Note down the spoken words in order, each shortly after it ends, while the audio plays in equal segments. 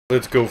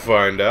Let's go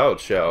find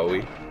out, shall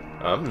we?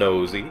 I'm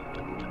nosy.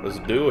 Let's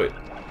do it.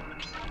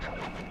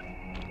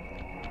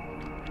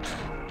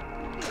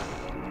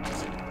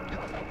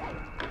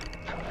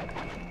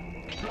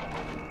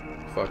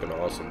 Fucking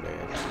awesome,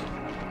 man.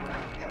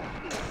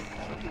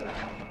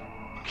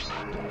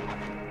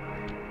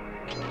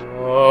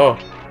 Oh.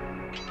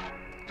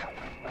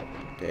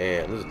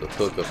 Damn, this is the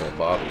hookup on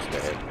bottles,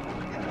 man.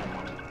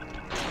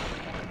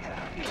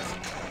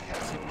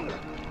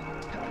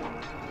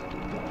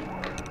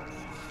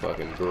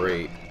 Fucking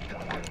great.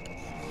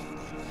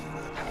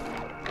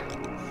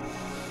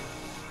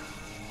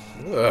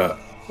 Ugh,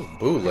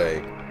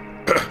 bootleg.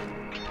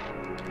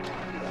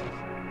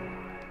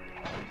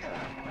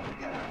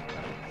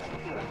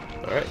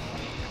 Alright.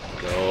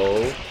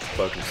 No.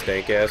 Fucking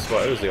stank ass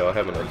spiders. They all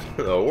having an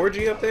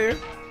orgy up there?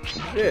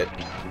 Shit.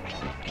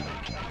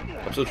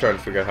 I'm still trying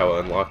to figure out how to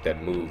unlock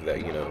that move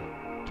that, you know,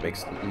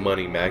 makes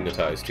money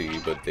magnetized to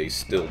you, but they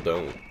still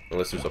don't.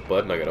 Unless there's a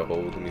button I gotta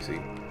hold. Let me see.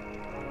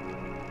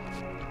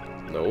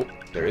 Nope,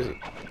 there isn't.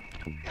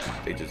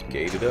 They just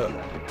gated up.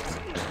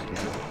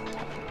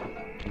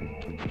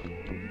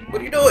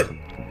 What are you doing?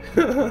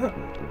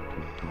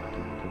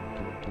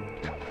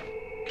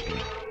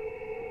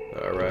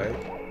 Alright.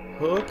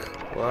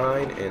 Hook,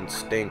 line, and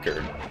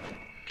stinker.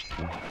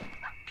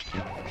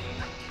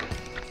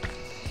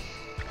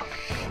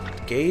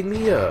 Gate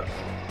me up.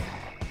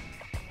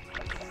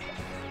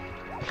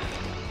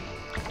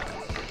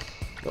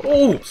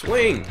 Oh,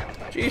 swing!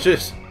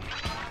 Jesus!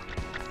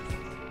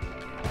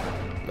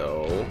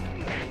 No.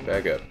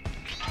 Back up.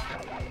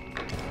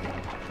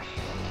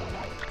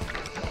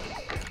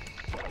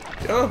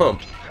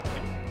 Jump!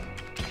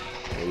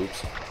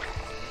 Oops.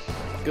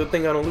 Good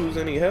thing I don't lose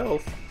any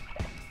health.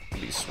 I'll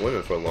be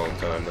swimming for a long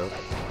time, though.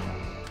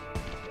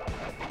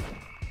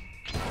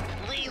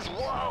 These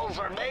walls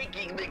are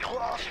making me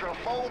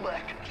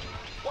claustrophobic.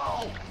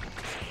 Whoa!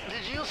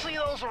 Did you see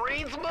those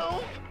reeds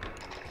move?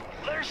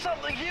 There's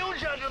something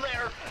huge under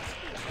there.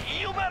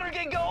 You better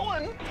get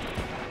going.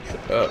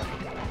 Shut up.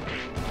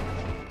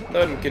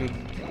 Nothing can...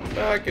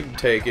 I can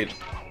take it.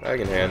 I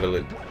can handle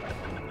it.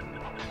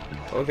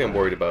 The only thing I'm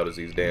worried about is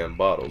these damn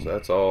bottles.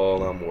 That's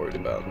all I'm worried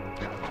about.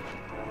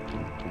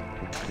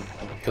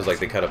 Because, like,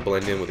 they kind of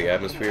blend in with the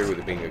atmosphere with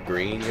it being a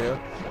green, you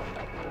know?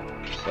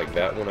 Like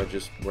that one I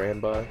just ran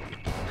by.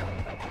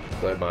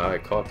 Glad my eye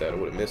caught that. I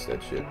would have missed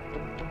that shit.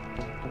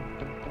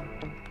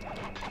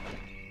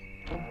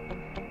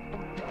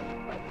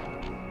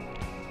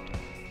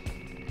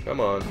 Come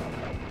on.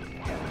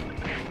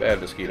 Bad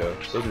mosquito.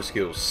 Those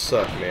mosquitoes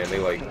suck, man. They,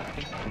 like,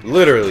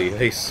 literally,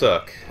 they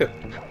suck. And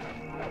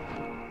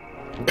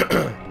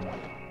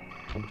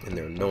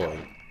they're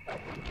annoying.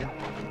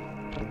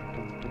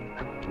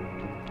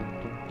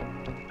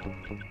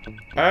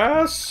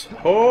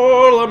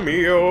 Asshole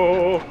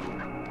mio.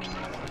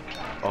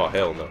 Oh,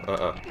 hell no.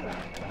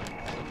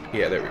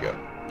 Yeah, there we go.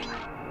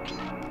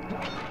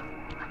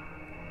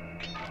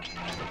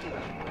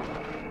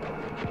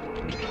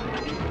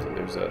 So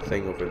there's a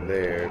thing over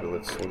there, but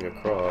let's swing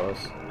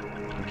across.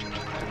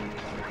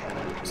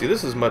 See,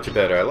 this is much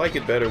better. I like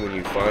it better when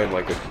you find,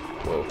 like, a...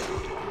 Whoa.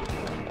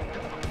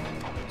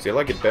 See, I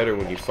like it better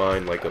when you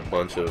find, like, a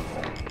bunch of...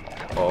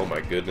 Oh, my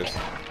goodness.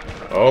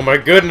 Oh, my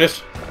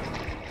goodness!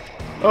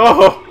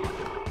 Oh!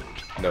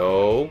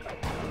 No.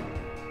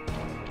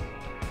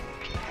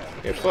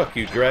 Yeah, fuck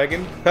you,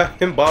 dragon.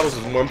 Them bottles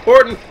is more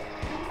important.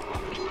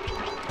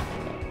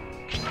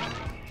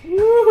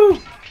 Woo!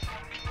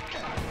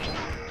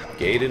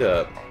 Gated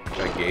up.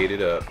 I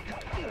gated up.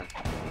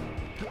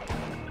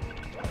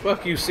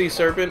 Fuck you, sea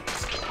serpent.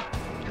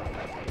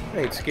 I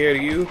ain't scared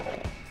of you.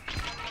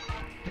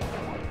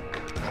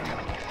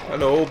 I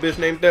know old bitch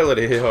named Della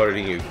that hit harder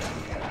than you.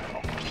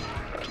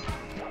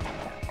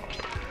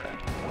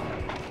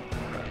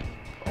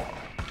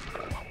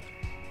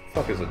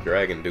 Fuck is a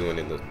dragon doing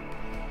in the...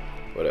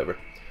 Whatever.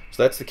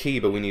 So that's the key,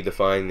 but we need to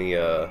find the,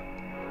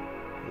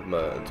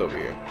 it's over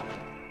here.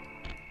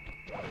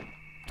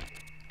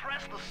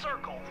 Press the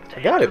circle. I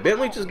got it,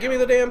 Bentley, just give me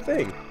the damn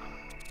thing.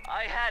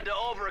 I had to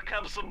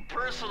overcome some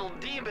personal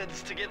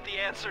demons to get the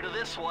answer to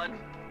this one.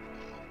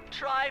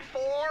 Try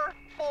 4,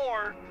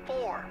 4,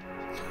 4.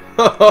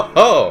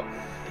 Oh,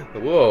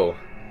 whoa,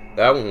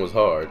 that one was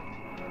hard.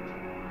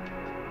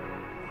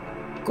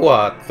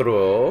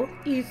 Cuatro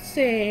y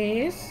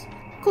seis.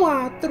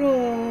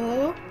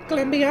 Cuatro.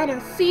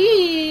 Colombiana,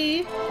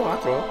 sí.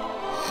 Cuatro.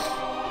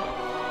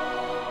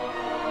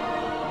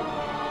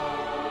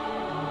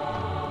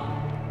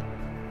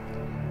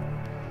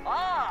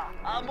 Ah,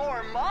 a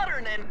more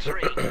modern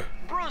entry.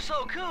 Bruce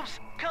O'Coop's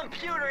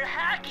computer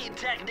hacking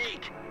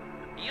technique.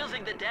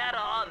 Using the data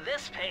on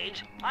this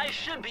page, I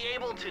should be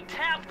able to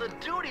tap the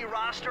duty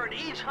roster in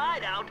each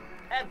hideout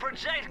and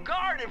project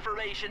guard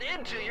information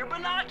into your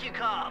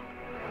binocucom.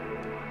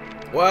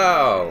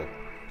 Wow.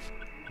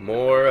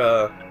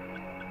 More,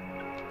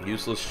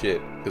 useless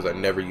shit, because I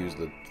never use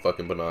the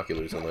fucking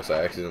binoculars unless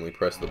I accidentally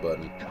press the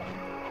button.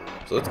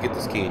 So let's get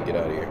this key and get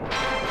out of here.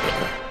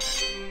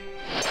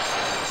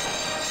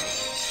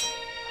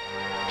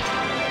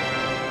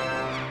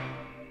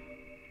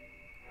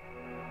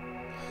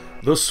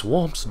 The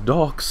swamp's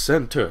dark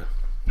center.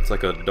 It's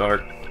like a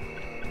dark...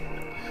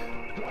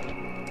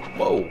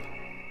 Whoa.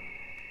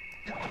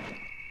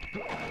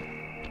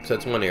 So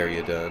that's one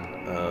area done.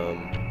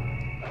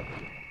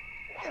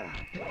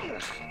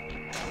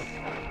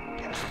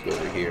 Let's go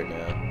over here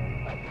now.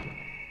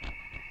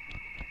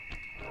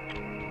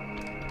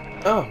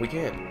 Oh, we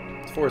can.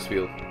 It's force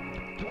field.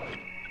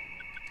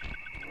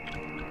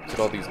 Look at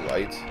all these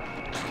lights,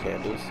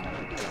 candles.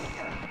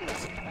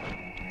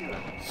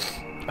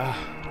 Ah.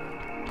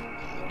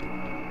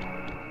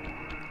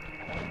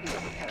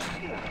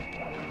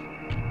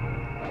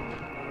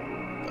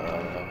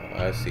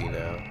 I see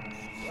now.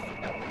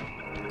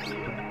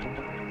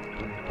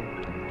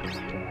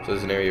 So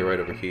there's an area right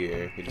over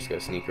here. You just gotta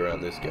sneak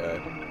around this guy.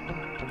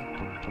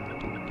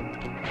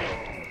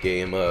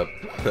 Game up.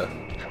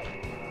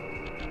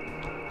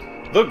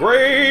 The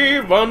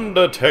Grave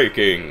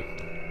Undertaking.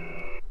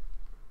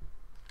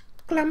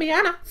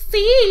 Columbiana,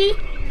 see.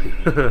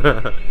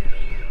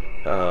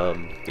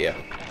 Yeah.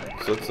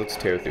 So let's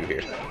tear through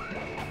here.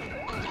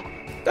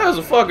 That was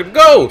a fucking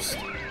ghost.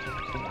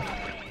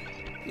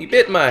 He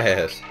bit my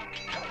ass.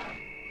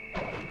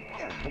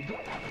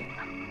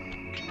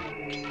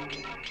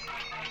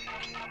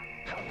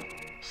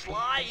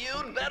 Sly,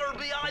 you'd better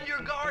be on your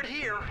guard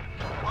here.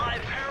 My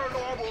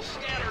paranormal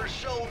scanners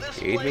show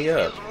this Ate place me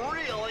up. is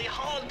really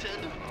haunted.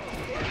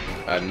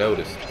 I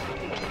noticed.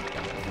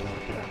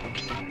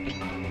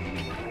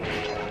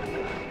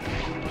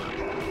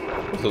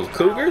 Those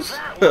cougars?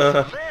 That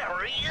was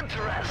very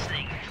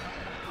interesting.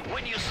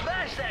 When you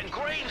smashed that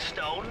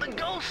gravestone, the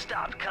ghost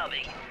stopped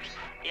coming.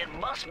 It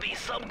must be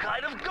some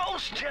kind of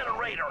ghost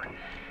generator.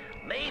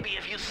 Maybe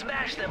if you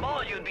smashed them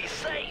all, you'd be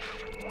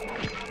safe.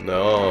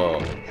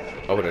 No.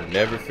 I would have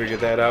never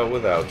figured that out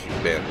without you,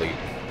 Bentley.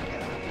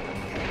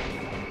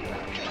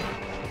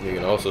 You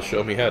can also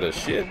show me how to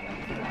shit.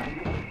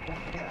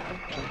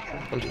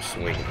 I'm just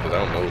swinging because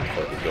I don't know what the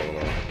fuck is going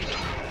on.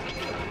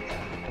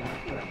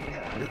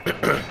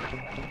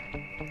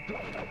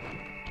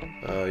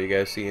 You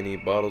guys see any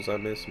bottles I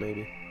missed,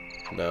 maybe?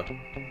 No.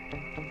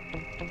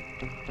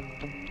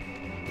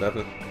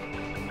 Nothing?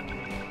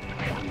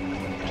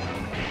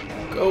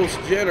 Ghost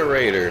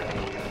generator.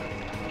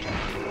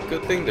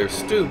 Good thing they're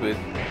stupid.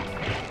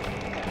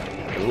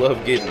 I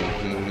love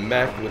getting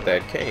macked with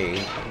that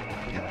cane.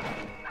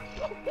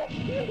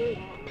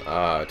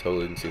 Ah, I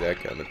totally didn't see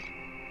that coming.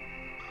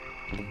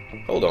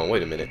 Hold on,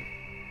 wait a minute.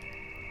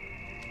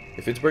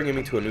 If it's bringing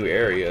me to a new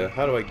area,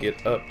 how do I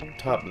get up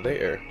top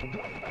there?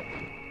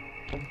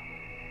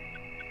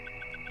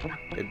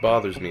 It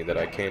bothers me that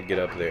I can't get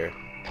up there.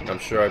 I'm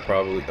sure I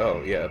probably...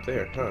 Oh, yeah, up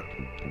there, huh?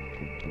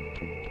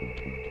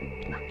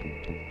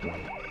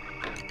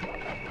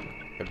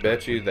 I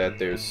bet you that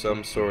there's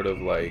some sort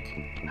of, like...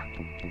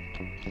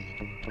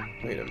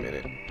 Wait a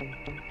minute.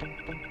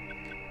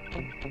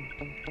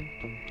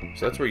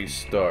 So that's where you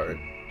start.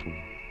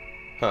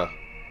 Huh.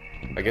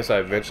 I guess I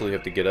eventually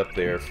have to get up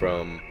there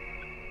from...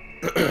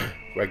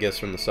 I guess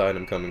from the side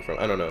I'm coming from.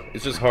 I don't know.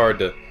 It's just hard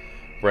to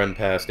run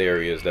past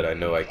areas that I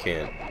know I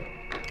can't.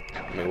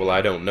 I mean, well,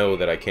 I don't know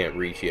that I can't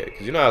reach yet.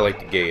 Because, you know, I like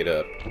to gate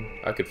up.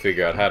 I could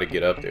figure out how to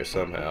get up there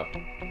somehow.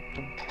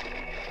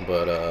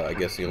 But, I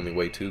guess the only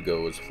way to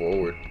go is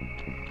forward.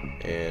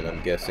 And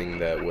I'm guessing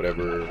that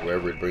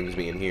wherever it brings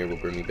me in here will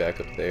bring me back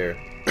up there.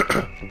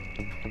 Yeah,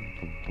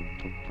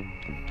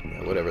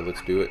 whatever,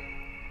 let's do it.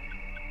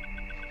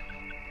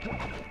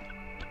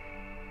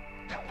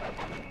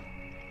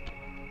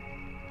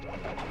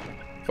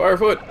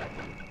 Firefoot!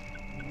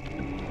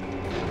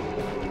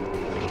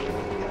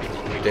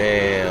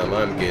 Damn,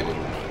 I'm getting...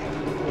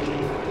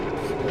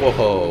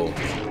 Whoa.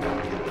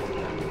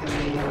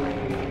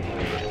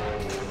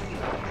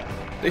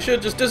 They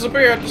should just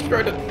disappear. I just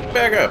tried to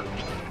back up.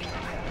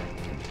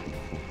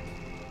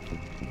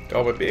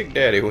 Call me Big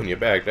Daddy when you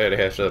back that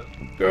ass up.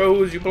 Girl,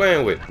 who's you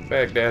playing with?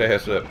 Back that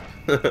ass up.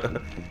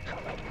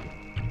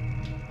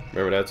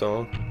 Remember that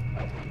song?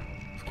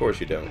 Of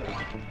course you don't.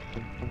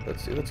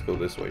 Let's see, let's go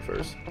this way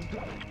first.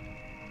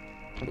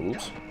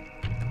 Oops.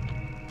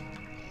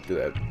 Do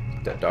that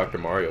Dr.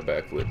 Mario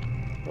backflip.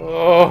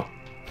 Oh!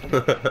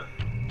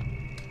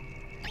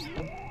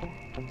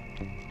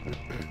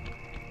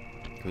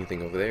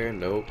 Anything over there?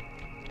 Nope.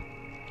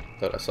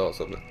 Thought I saw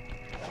something.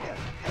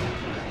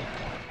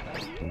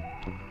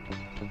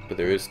 But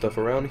there is stuff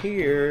around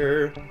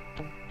here.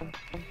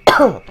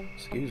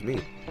 Excuse me.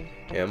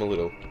 Yeah, I'm a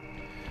little...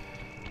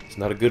 It's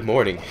not a good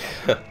morning.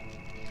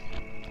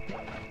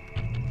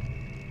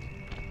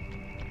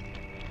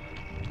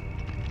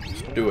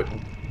 Let's do it.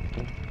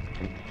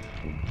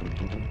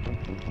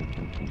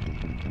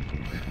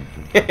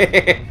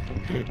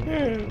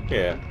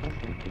 Yeah.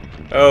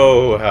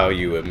 Oh, how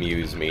you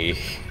amuse me.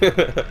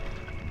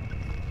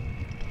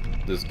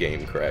 This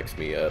game cracks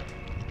me up.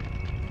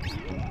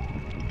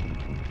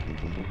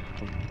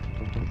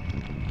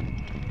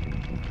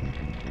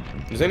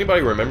 Does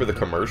anybody remember the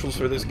commercials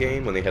for this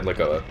game when they had like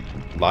a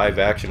live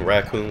action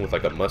raccoon with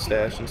like a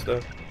mustache and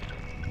stuff?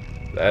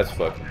 That's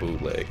fucking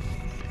bootleg.